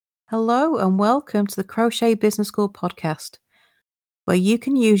Hello and welcome to the Crochet Business School podcast, where you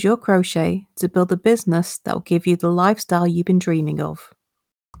can use your crochet to build a business that will give you the lifestyle you've been dreaming of.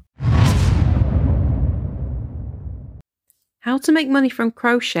 How to make money from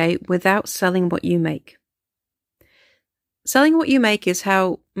crochet without selling what you make. Selling what you make is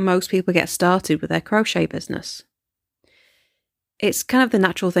how most people get started with their crochet business. It's kind of the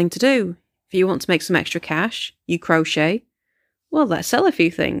natural thing to do. If you want to make some extra cash, you crochet. Well, let's sell a few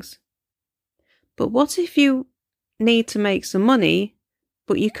things. But what if you need to make some money,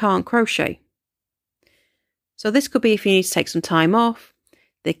 but you can't crochet? So this could be if you need to take some time off,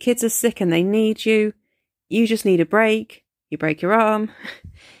 the kids are sick and they need you just need a break, you break your arm,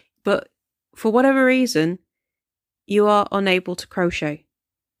 but for whatever reason, you are unable to crochet.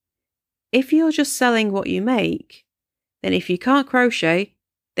 If you're just selling what you make, then if you can't crochet,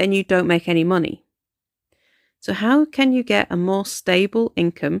 then you don't make any money. So how can you get a more stable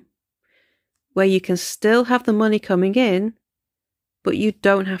income where you can still have the money coming in, but you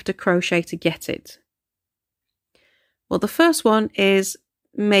don't have to crochet to get it? Well, the first one is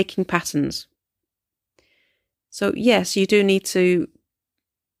making patterns. So yes, you do need to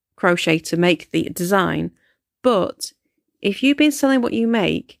crochet to make the design, but if you've been selling what you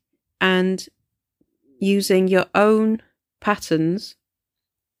make and using your own patterns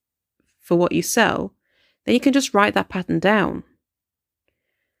for what you sell, then you can just write that pattern down.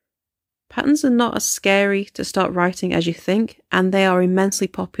 Patterns are not as scary to start writing as you think, and they are immensely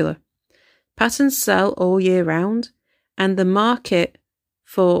popular. Patterns sell all year round, and the market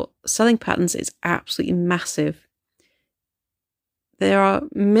for selling patterns is absolutely massive. There are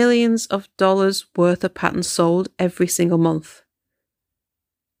millions of dollars worth of patterns sold every single month.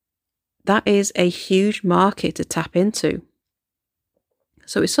 That is a huge market to tap into.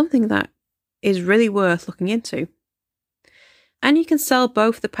 So it's something that is really worth looking into. And you can sell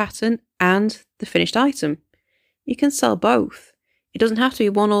both the pattern and the finished item. You can sell both. It doesn't have to be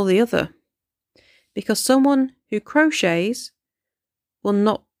one or the other. Because someone who crochets will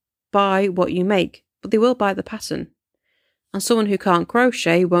not buy what you make, but they will buy the pattern. And someone who can't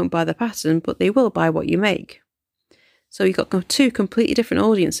crochet won't buy the pattern, but they will buy what you make. So you've got two completely different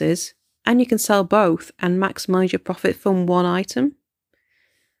audiences, and you can sell both and maximize your profit from one item.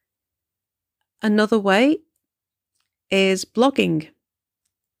 Another way is blogging.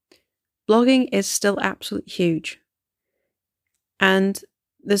 Blogging is still absolutely huge. And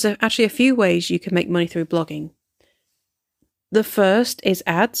there's actually a few ways you can make money through blogging. The first is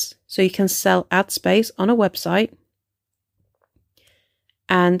ads. So you can sell ad space on a website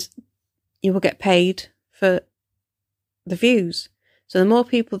and you will get paid for the views. So the more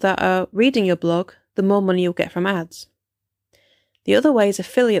people that are reading your blog, the more money you'll get from ads. The other way is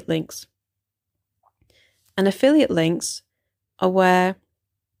affiliate links. And affiliate links are where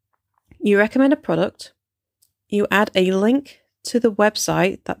you recommend a product, you add a link to the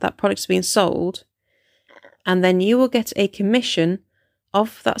website that product's being sold, and then you will get a commission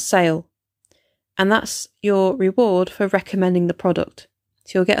of that sale. And that's your reward for recommending the product.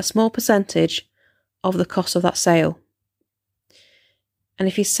 So you'll get a small percentage of the cost of that sale. And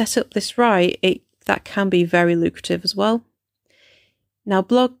if you set up this right, that can be very lucrative as well. Now,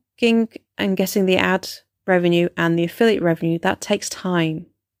 blogging and getting the ad revenue and the affiliate revenue, that takes time.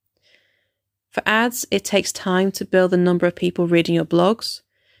 For ads, it takes time to build the number of people reading your blogs.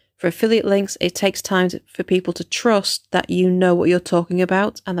 For affiliate links, it takes time for people to trust that you know what you're talking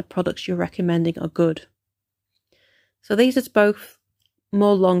about and the products you're recommending are good. So these are both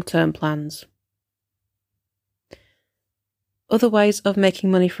more long-term plans. Other ways of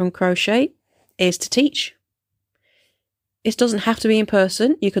making money from crochet is to teach. It doesn't have to be in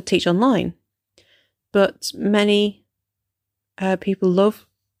person, you could teach online. But many people love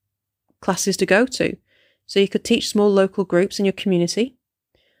classes to go to. So you could teach small local groups in your community,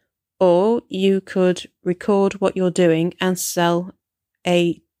 or you could record what you're doing and sell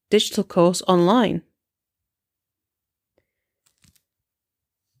a digital course online.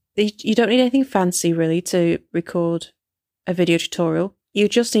 You don't need anything fancy really to record a video tutorial. You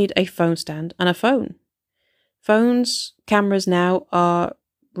just need a phone stand and a phone. Cameras now are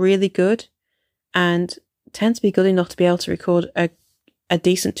really good and tend to be good enough to be able to record a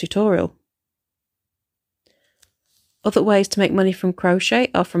decent tutorial. Other ways to make money from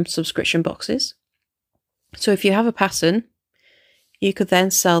crochet are from subscription boxes. So if you have a pattern, you could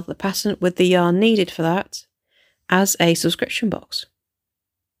then sell the pattern with the yarn needed for that as a subscription box.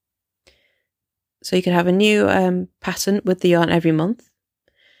 So you could have a new pattern with the yarn every month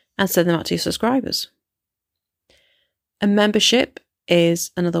and send them out to your subscribers. A membership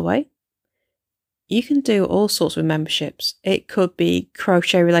is another way. you can do all sorts of memberships. It could be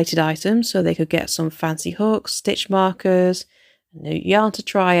crochet related items, so they could get some fancy hooks, stitch markers, a new yarn to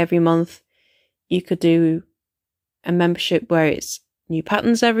try every month. You could do a membership where it's new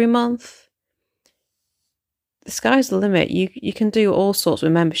patterns every month. The sky's the limit. You can do all sorts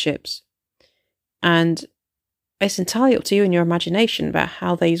of memberships, and it's entirely up to you and your imagination about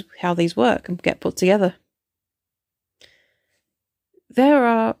how these work and get put together. There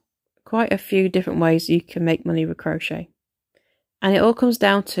are quite a few different ways you can make money with crochet, and it all comes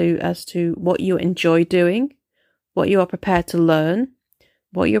down to what you enjoy doing, what you are prepared to learn,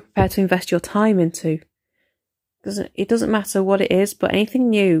 what you're prepared to invest your time into. It doesn't matter what it is, but anything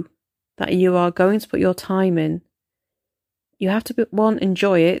new that you are going to put your time in, you have to, one,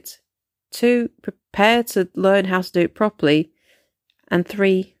 enjoy it, two, prepare to learn how to do it properly, and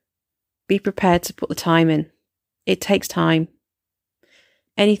three, be prepared to put the time in. It takes time.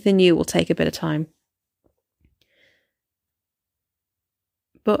 Anything new will take a bit of time.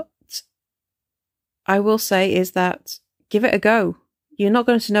 But I will say is that give it a go. You're not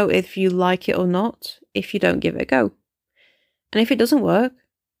going to know if you like it or not if you don't give it a go. And if it doesn't work,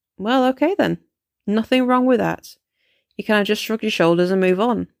 well, okay then. Nothing wrong with that. You can just shrug your shoulders and move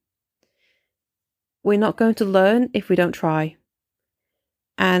on. We're not going to learn if we don't try.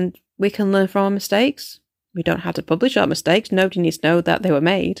 And we can learn from our mistakes. We don't have to publish our mistakes. Nobody needs to know that they were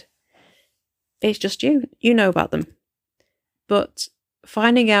made. It's just you. You know about them. But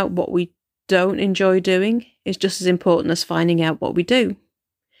finding out what we don't enjoy doing is just as important as finding out what we do.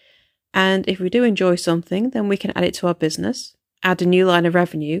 And if we do enjoy something, then we can add it to our business, add a new line of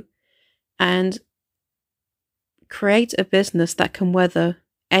revenue, and create a business that can weather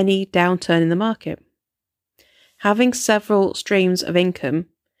any downturn in the market. Having several streams of income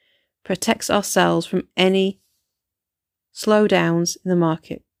protects ourselves from any slowdowns in the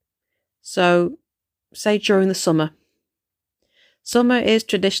market. So, say during the summer. Summer is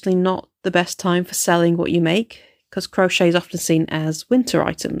traditionally not the best time for selling what you make, because crochet is often seen as winter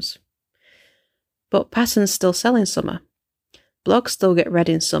items. But patterns still sell in summer. Blogs still get read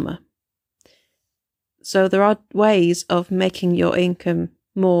in summer. So there are ways of making your income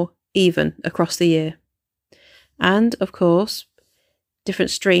more even across the year. And, of course,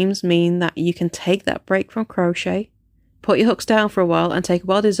 different streams mean that you can take that break from crochet, put your hooks down for a while and take a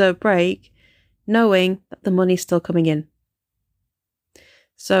well-deserved break, knowing that the money's still coming in.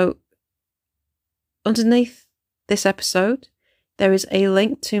 So, underneath this episode, there is a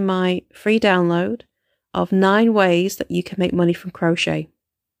link to my free download of 9 ways that you can make money from crochet.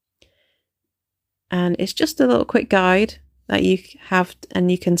 And it's just a little quick guide that you have,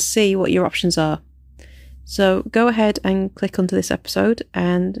 and you can see what your options are. So go ahead and click onto this episode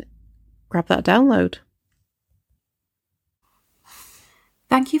and grab that download.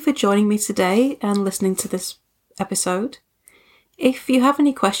 Thank you for joining me today and listening to this episode. If you have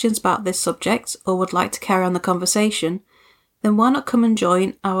any questions about this subject or would like to carry on the conversation, then why not come and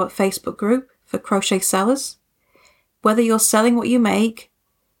join our Facebook group for crochet sellers? Whether you're selling what you make,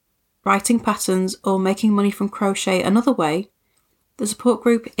 writing patterns, or making money from crochet another way, the support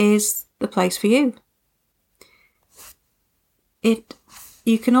group is the place for you.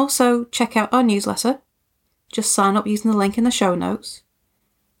 You can also check out our newsletter. Just sign up using the link in the show notes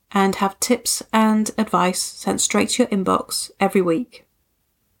and have tips and advice sent straight to your inbox every week.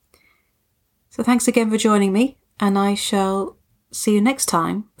 So thanks again for joining me, and I shall see you next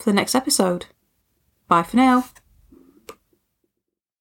time for the next episode. Bye for now.